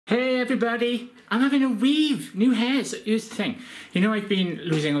everybody, I'm having a weave, new hair. So here's the thing, you know I've been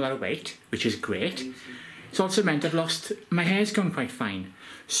losing a lot of weight, which is great. It's also meant I've lost, my hair's gone quite fine.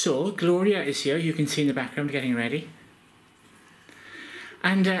 So Gloria is here, you can see in the background getting ready.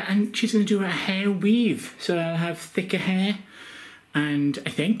 And she's going to do a hair weave, so I'll have thicker hair. And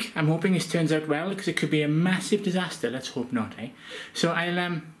I'm hoping this turns out well, because it could be a massive disaster. Let's hope not, eh? So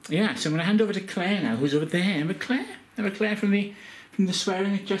I'll, yeah, so I'm going to hand over to Claire now, who's over there. Emma Claire from the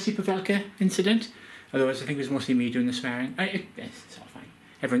swearing at Jessie Pavelka incident. Otherwise, I think it was mostly me doing the swearing. It's all fine.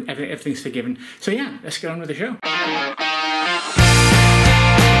 Everything's forgiven. So yeah, let's get on with the show. Oh,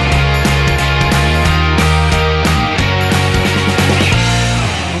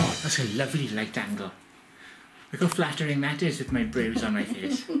 that's a lovely light angle. Look how flattering that is with my brows on my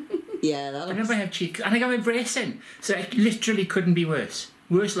face. Yeah, that looks... I remember I have cheeks, and I got my brace in, so it literally couldn't be worse.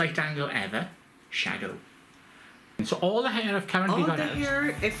 Worst light angle ever. Shadow. So all the hair I've currently got out. All the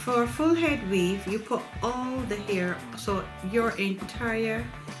hair, if for a full head weave, you put all the hair, so your entire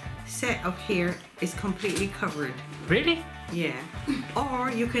set of hair is completely covered. Really? Yeah. Or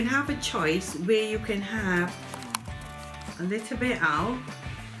you can have a choice where you can have a little bit out,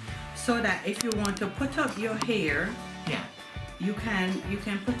 so that if you want to put up your hair, yeah, you can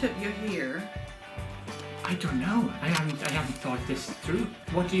put up your hair. I don't know. I haven't thought this through.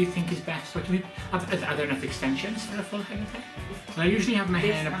 What do you think is best? What do you are there enough extensions for a full head of hair? I usually have my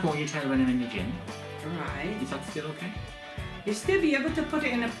hair in a ponytail when I'm in the gym. Right. Is that still okay? You'll still be able to put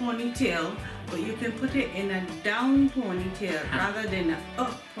it in a ponytail, but you can put it in a down ponytail rather than an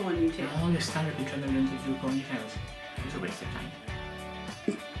up ponytail. All this time I've been trying to learn to do ponytails. It was a waste of time.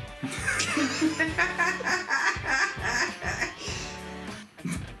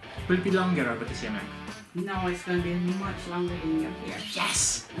 Will it be longer over this year, man? No, it's going to be much longer in your hair.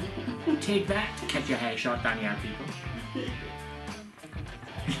 Yes! Take that, cut your hair short down here, people.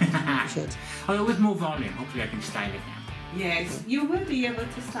 Although with more volume, hopefully I can style it now. Yes, you will be able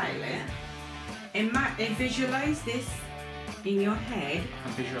to style it. And visualize this in your head.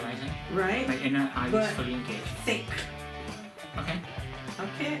 I'm visualizing. Right. My inner eye is fully engaged. Thick. Okay.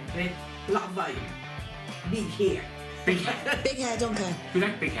 Okay, with a lot of volume. Big hair. Big hair. Big hair, don't care. We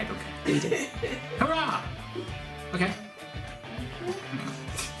like big hair, don't care. We do. Hurrah! Okay.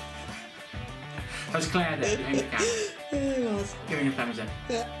 How's Claire there behind the camera? It was. Giving a thumbs up.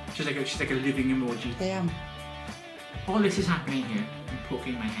 Yeah. She's like a living emoji. I am. All this is happening here. I'm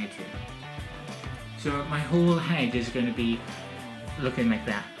poking my head here. So my whole head is going to be looking like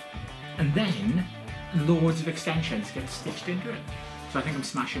that. And then loads of extensions get stitched into it. So I think I'm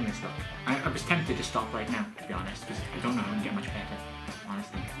smashing this look. I was tempted to stop right now, to be honest, because I don't know how to get much better,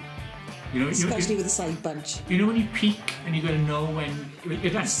 honestly. You know, especially with a side bunch. You know when you peak and you gotta know when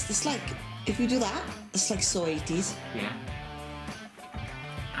you're done? It's like, if you do that, it's like so 80s. Yeah.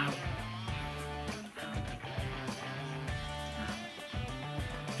 Ow. Ow. Ow.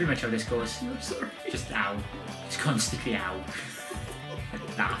 Pretty much how this goes. I'm sorry. Just ow. Just constantly ow.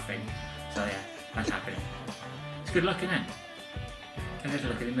 Laughing. So yeah, that's happening. It's good luck, isn't it? I have to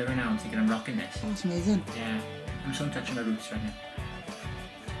look at the mirror now and thinking I'm rocking this. That's amazing. Yeah. I'm so in touch with my roots right now.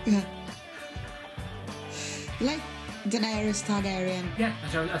 Yeah. You like Daenerys Targaryen? Yeah,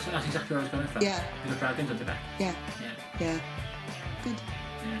 that's exactly where I was going from. Yeah. The dragons at the back. Yeah. Yeah. Yeah. Good.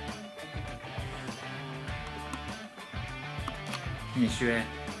 Yeah. And let's do a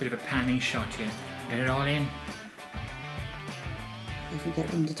bit of a panning shot here. Get it all in. If we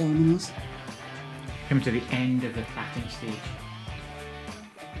get under dominoes. Coming to the end of the plaiting stage.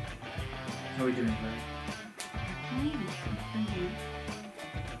 How are we doing, Chloe?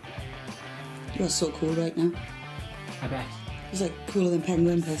 You are so cool right now. I bet. It's like cooler than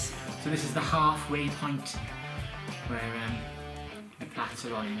penguin piss. So this is the halfway point where the plaits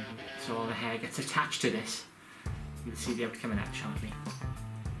are on, so all the hair gets attached to this. You'll see the outcome of that shortly.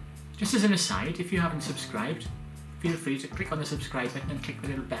 Just as an aside, if you haven't subscribed, feel free to click on the subscribe button and click the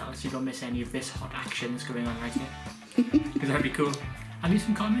little bell so you don't miss any of this hot action that's going on right here. Because that'd be cool. And leave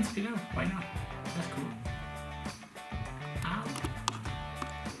some comments below, why not? That's cool. Ow.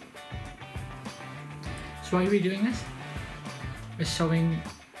 So why are we doing this? We're sewing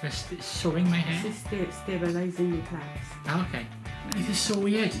my hair? This is stabilizing the plaits. Oh, okay. This is so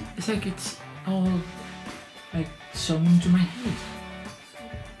weird. It's like it's all like sewn to my head.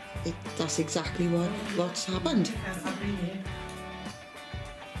 That's exactly what's happened.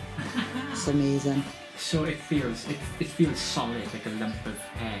 It's amazing. So it feels solid, like a lump of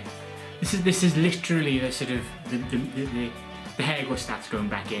hair. This is literally the sort of the hair starts going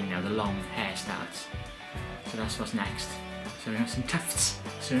back in now. The long hair starts. So that's what's next. So we have some tufts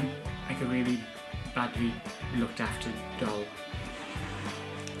soon, like a really badly looked after doll.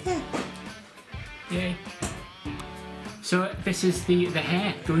 Yeah. Yay. So this is the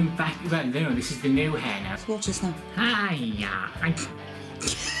hair going back. Well, no, this is the new hair now. Let's watch this now. Hiya.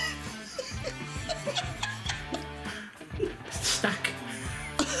 Stuck.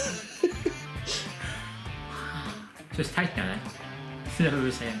 So it's tight now then. That's what I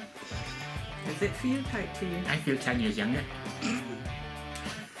was saying. Does it feel tight to you? I feel 10 years younger.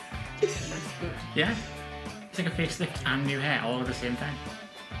 That's good. Yeah. It's like a facelift and new hair all at the same time.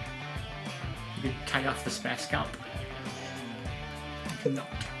 You could tie off the spare scalp. You could not.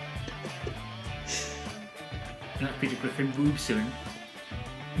 And that'd be the Griffin boob soon.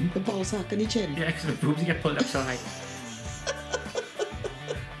 The ball sack on your chin? Yeah, because the boobs get pulled up so high.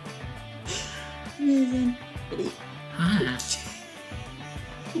 Amazing. Ready? Ah.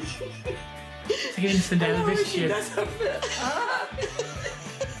 It's like an instant Elvis shit. That's how fit.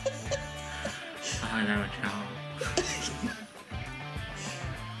 I know it's wrong.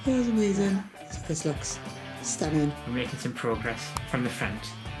 That was amazing. This looks stunning. We're making some progress from the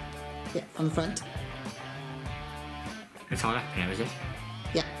front. Yeah, on the front. It's all up now, is it?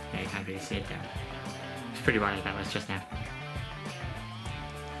 Yeah. Yeah, you can't really see it down. It's pretty wild that was just now.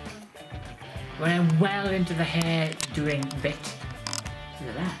 We're well into the hair doing bit. Look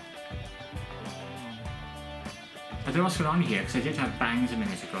at that. I don't know what's going on here because I did have bangs a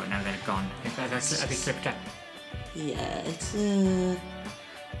minute ago and now they're gone. Are they clipped up? Yeah, it's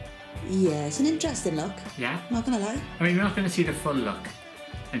an interesting look. Yeah? Not gonna lie. I mean, we're not going to see the full look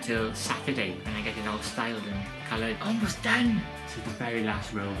until Saturday when I get it all styled and coloured. Almost done! This is the very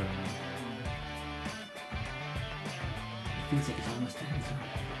last row going on. It feels like it's almost done as well.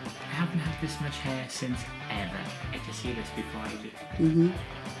 I haven't had this much hair since ever. I get to see this before I do. Mm-hmm.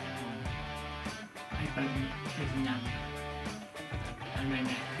 My bum is numb. And my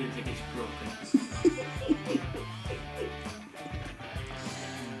neck feels like it's broken.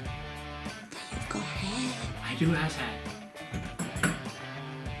 You've got hair. I do have hair.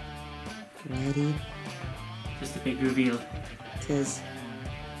 Ready? Just a big reveal. It is.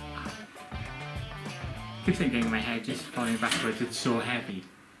 I keep thinking my head just falling backwards, it's so heavy.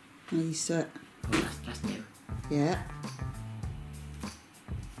 I'm used to it. Oh, that's new. Yeah.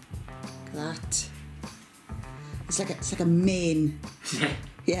 Look at that. It's like a mane. Yeah.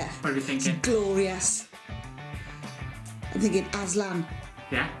 Yeah. What are we thinking? It's glorious. I'm thinking Aslan.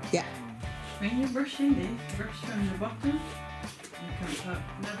 Yeah? Yeah. When you're brushing this, brush from the bottom. You come up.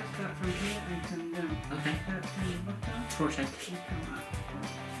 Never start from here and come down. Okay. Start from the bottom Torch and come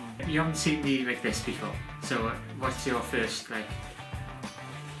up. You haven't seen me like this before, so what's your first, like,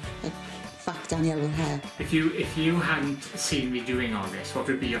 Back Danielle with hair. if you hadn't seen me doing all this, what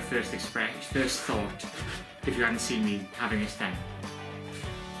would be your first thought if you hadn't seen me having this done?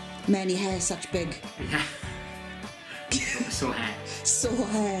 Many hair, such big. Yeah. So hair. So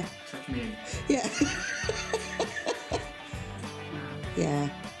hair. Such mean. Yeah. Yeah.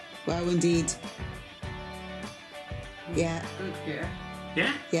 Wow, indeed. Yeah. Good here.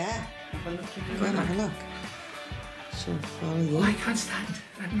 Yeah? Yeah. Have a look at Go and the have a look. She'll follow you. Oh, I can't stand.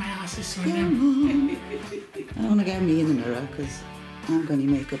 My ass is so Yeah. numb. I don't want to get me in the mirror because I'm going to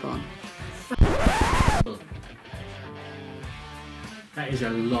makeup on. That is a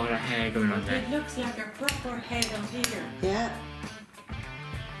lot of hair going on there. It looks like a proper head on here. Yeah.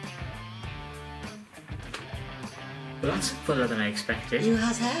 Well, that's fuller than I expected. You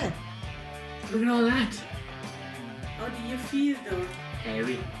has hair. Look at all that. How do you feel though?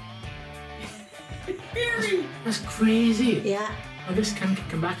 Hairy. Very. That's crazy. Yeah. Oh, this can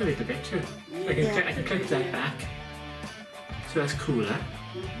come back a little bit too. I can click that back. So that's cooler.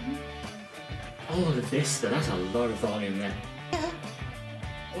 All of this though, that's a lot of volume there. Yeah.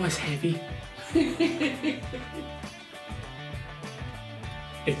 Oh, it's heavy.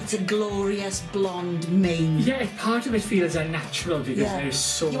 It's a glorious blonde mane. Yeah, part of it feels unnatural because there's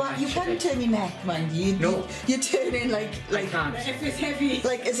so much You of can't it. turn your neck, mind you. No. You're turning I like can't. If it's heavy.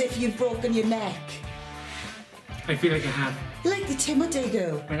 like as if you've broken your neck. I feel like I have. You're like the Timothy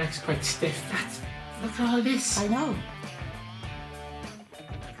girl. My neck's quite stiff. Look at all this. I know.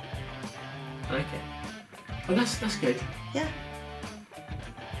 I like it. Oh, that's good. Yeah.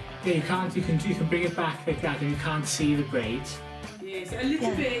 Yeah, you can bring it back like that, and you can't see the braids. Yes, a little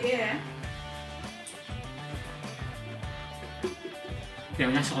Yeah. bit, yeah. Yeah,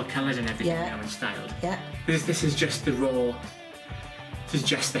 and that's all coloured and everything Yeah. now and styled. Yeah. This is just the raw. This is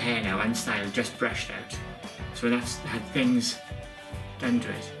just the hair now, unstyled, just brushed out. So that's had things done to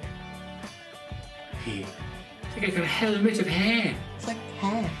it. Hey, it's like I got a helmet of hair. It's like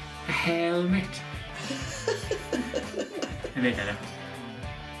hair. A helmet. I made that up.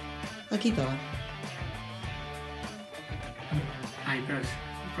 I'll keep going. Eyebrows.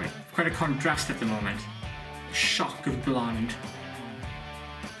 quite a contrast at the moment. Shock of blonde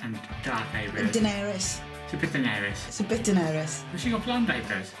and dark eyebrows. Daenerys. It's a bit Daenerys. It's a bit Daenerys. Has she got blonde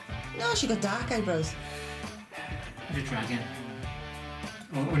eyebrows? No, she got dark eyebrows. The dragon.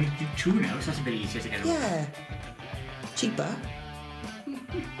 Oh, only do 2 now, so that's a bit easier to get over. Yeah. Cheaper.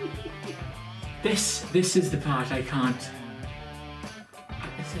 This is the part I can't.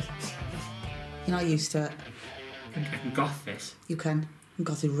 You're not used to it. I can goth this. You can. You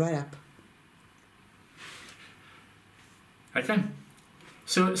got it right up. Right then.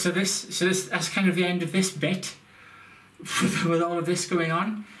 So that's kind of the end of this bit with all of this going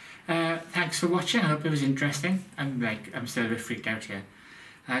on. Thanks for watching. I hope it was interesting. I'm still a bit freaked out here.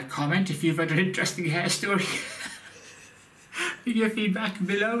 Comment if you've had an interesting hair story. Leave your feedback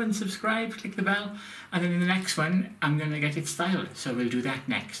below and subscribe. Click the bell. And then in the next one, I'm going to get it styled. So we'll do that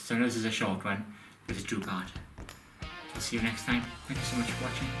next. So this is a short one, but it's 2-part. I'll see you next time. Thank you so much for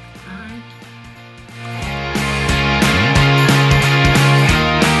watching. Bye.